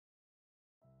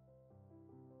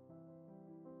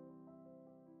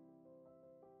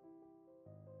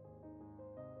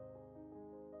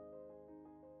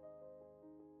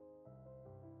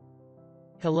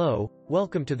Hello,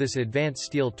 welcome to this Advanced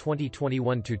Steel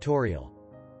 2021 tutorial.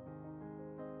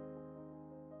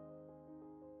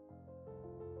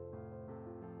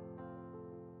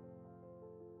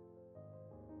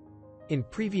 In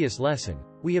previous lesson,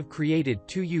 we have created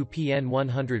 2 UPN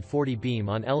 140 beam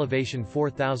on elevation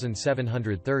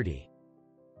 4730.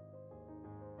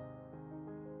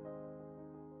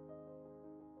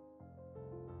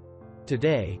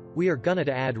 Today, we are gonna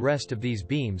to add rest of these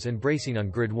beams and bracing on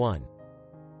grid 1.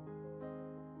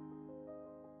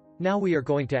 Now we are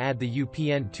going to add the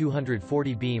UPN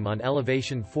 240 beam on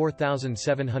elevation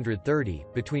 4730,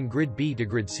 between grid B to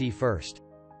grid C first.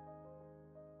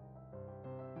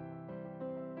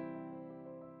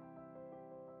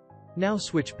 Now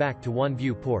switch back to one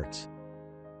view ports.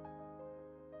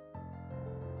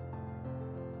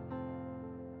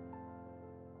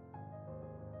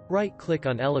 Right-click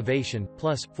on Elevation,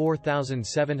 plus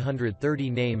 4730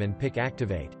 name and pick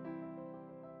Activate.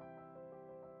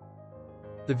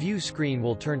 The view screen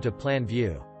will turn to Plan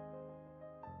View.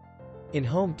 In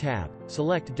Home tab,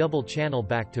 select Double Channel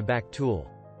Back-to-Back tool.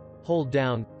 Hold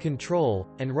down, Control,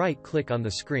 and right-click on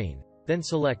the screen, then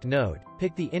select Node.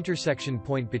 Pick the intersection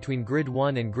point between grid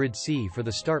 1 and grid C for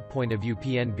the start point of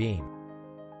UPN beam.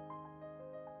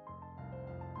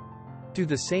 Do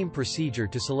the same procedure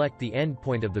to select the end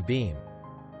point of the beam.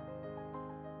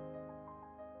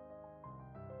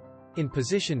 In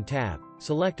Position tab,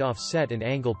 select Offset and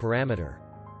Angle parameter.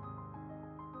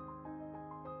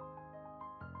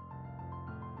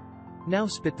 Now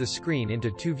split the screen into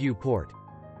two view port.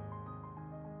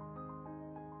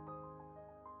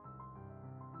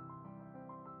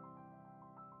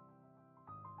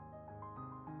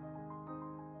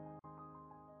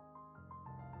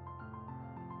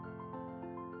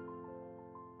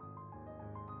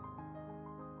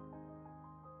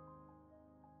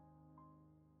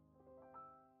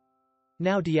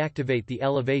 Now deactivate the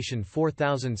elevation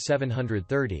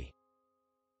 4730.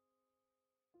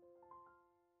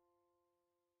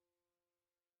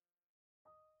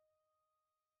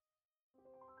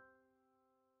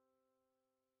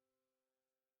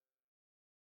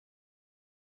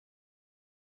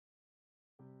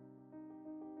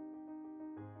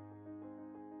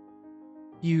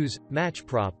 Use Match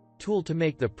Prop tool to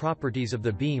make the properties of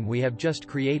the beam we have just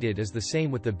created as the same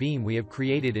with the beam we have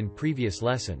created in previous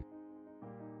lesson.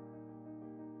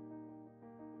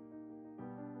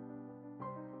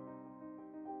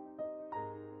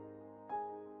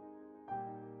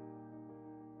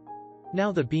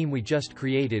 Now the beam we just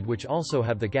created which also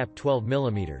have the gap 12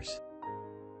 mm.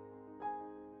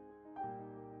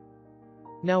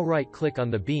 Now right-click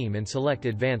on the beam and select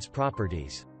Advanced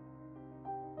Properties.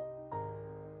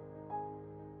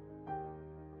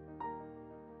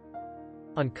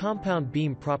 On Compound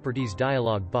Beam Properties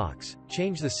dialog box,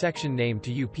 change the section name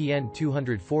to UPN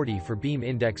 240 for beam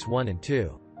index 1 and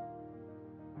 2.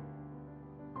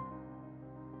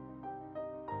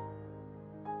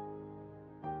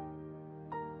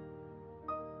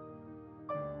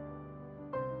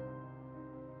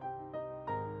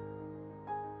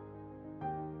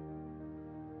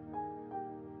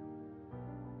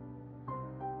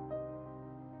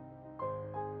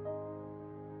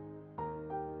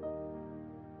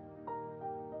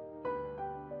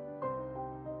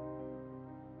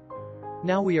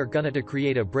 Now we are gonna to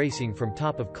create a bracing from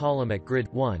top of column at grid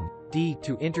 1, D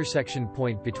to intersection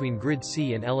point between grid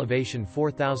C and elevation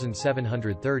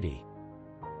 4730.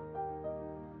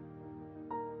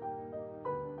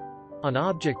 On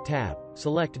Object tab,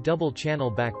 select Double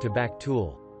Channel Back-to-Back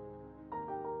tool.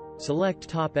 Select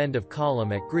top end of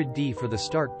column at grid D for the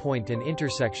start point and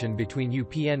intersection between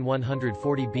UPN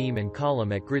 140 beam and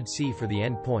column at grid C for the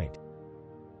end point.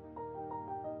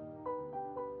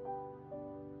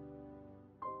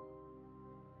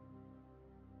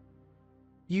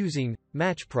 Using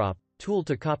Match Prop tool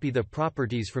to copy the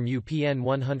properties from UPN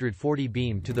 140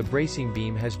 beam to the bracing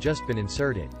beam has just been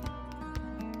inserted.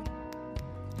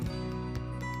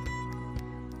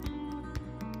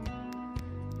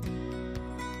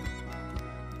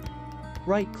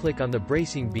 Right-click on the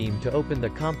bracing beam to open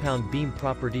the Compound Beam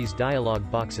Properties dialog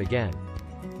box again.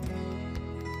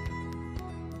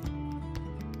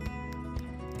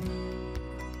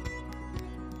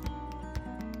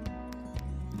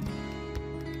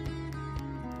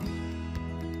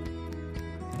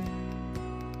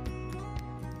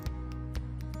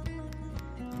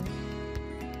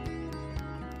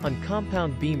 On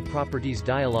Compound Beam Properties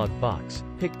dialog box,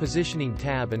 pick Positioning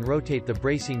tab and rotate the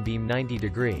bracing beam 90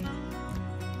 degrees.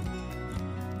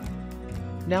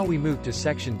 Now we move to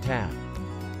Section tab.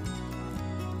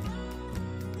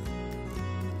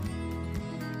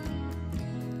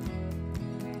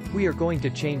 We are going to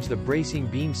change the bracing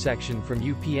beam section from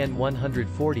UPN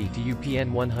 140 to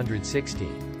UPN 160.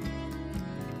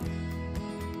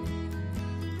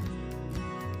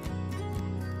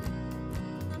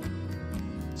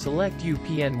 Select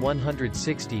UPN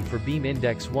 160 for beam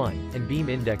index 1, and beam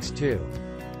index 2.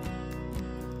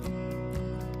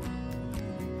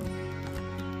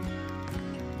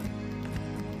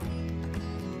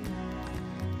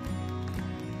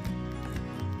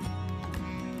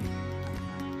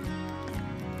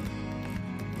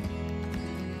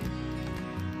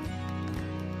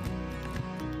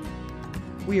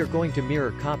 We are going to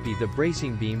mirror copy the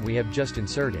bracing beam we have just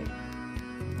inserted.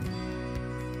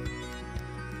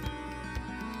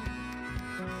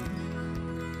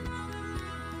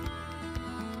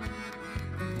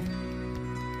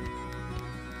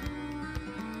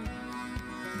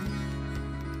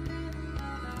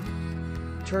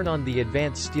 Turn on the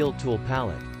Advanced Steel Tool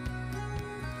palette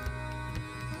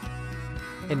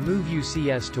and move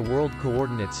UCS to World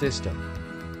Coordinate System.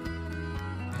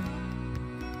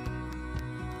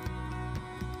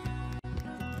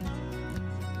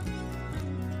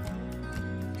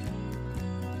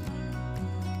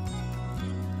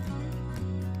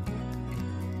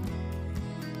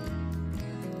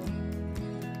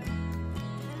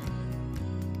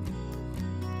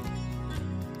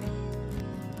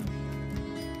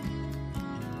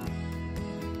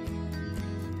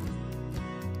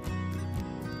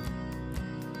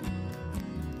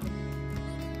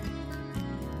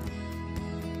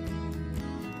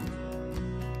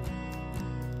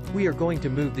 We are going to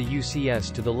move the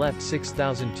UCS to the left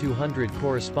 6200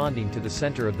 corresponding to the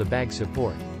center of the bag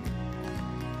support.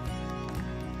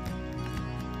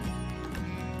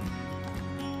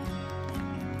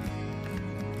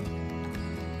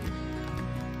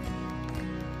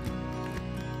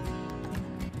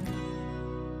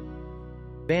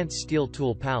 Advanced Steel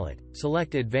Tool palette,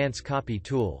 select Advanced Copy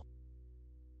Tool.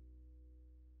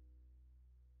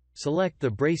 Select the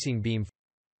bracing beam.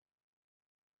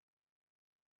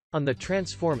 On the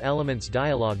Transform Elements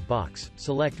dialog box,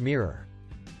 select Mirror.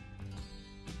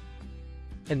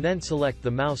 And then select the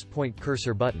mouse point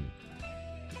cursor button.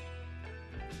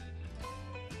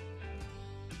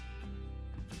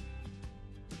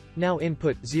 Now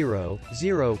input 0,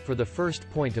 0 for the first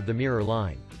point of the mirror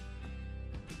line.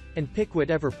 And pick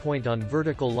whatever point on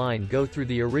vertical line go through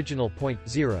the original point,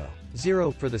 0,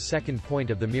 0 for the second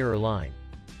point of the mirror line.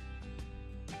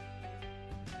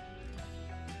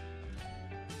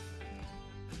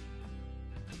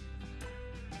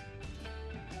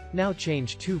 Now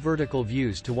change two vertical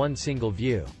views to one single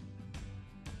view.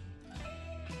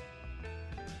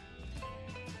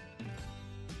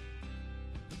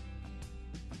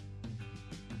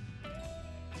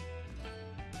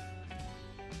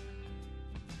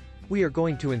 We are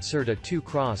going to insert a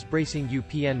 2-cross bracing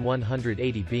UPN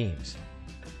 180 beams.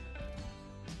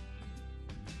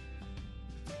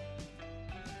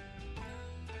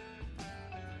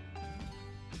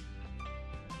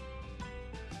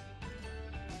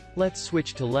 Let's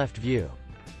switch to left view.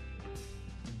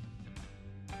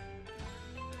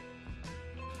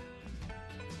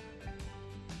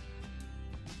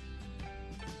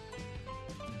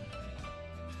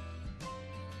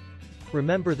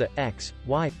 Remember the X,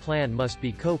 Y plan must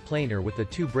be co-planar with the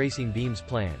two bracing beams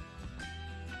plan.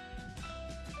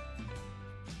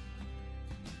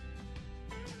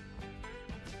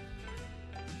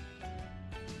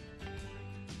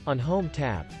 On Home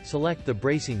tab, select the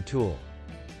bracing tool.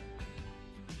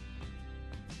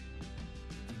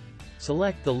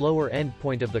 Select the lower end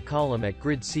point of the column at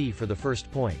grid C for the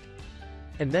first point.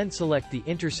 And then select the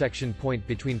intersection point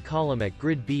between column at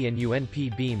grid B and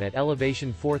UNP beam at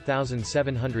elevation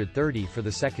 4730 for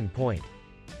the second point.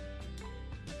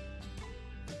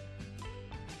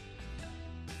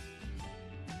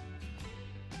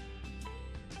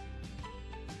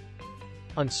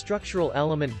 On Structural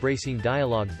Element Bracing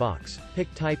dialog box,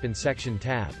 pick Type and Section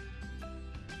tab.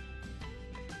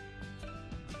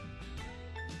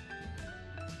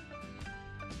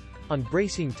 On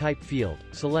Bracing Type field,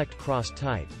 select Cross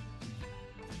Type.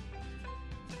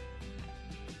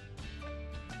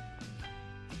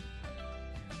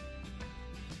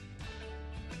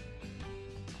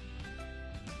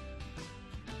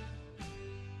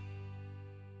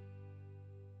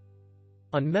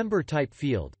 On Member Type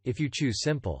field, if you choose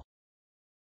Simple.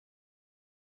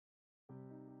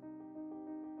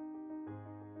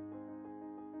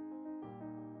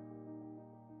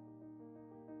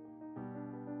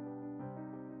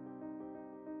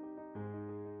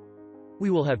 We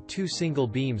will have two single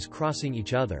beams crossing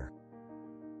each other.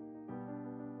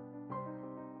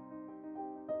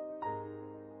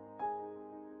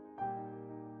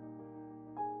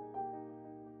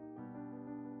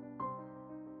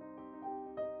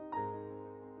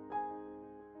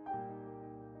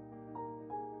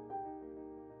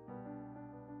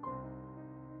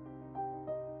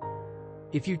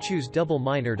 if you choose double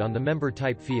minored on the member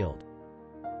type field.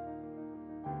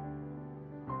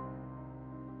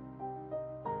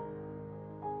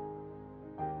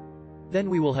 Then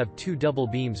we will have two double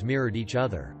beams mirrored each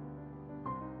other.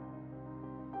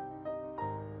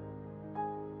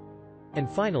 And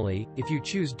finally, if you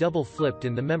choose double flipped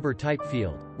in the member type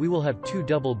field, we will have two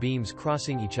double beams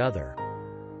crossing each other.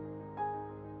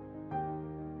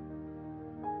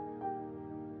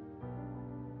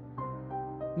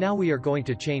 Now we are going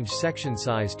to change section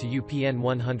size to UPN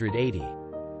 180.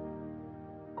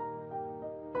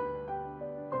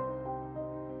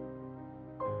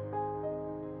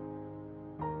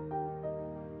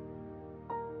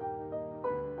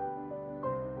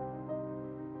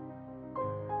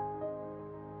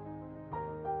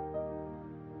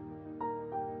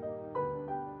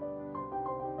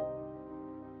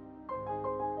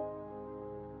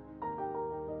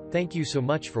 Thank you so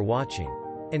much for watching.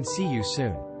 And see you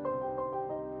soon.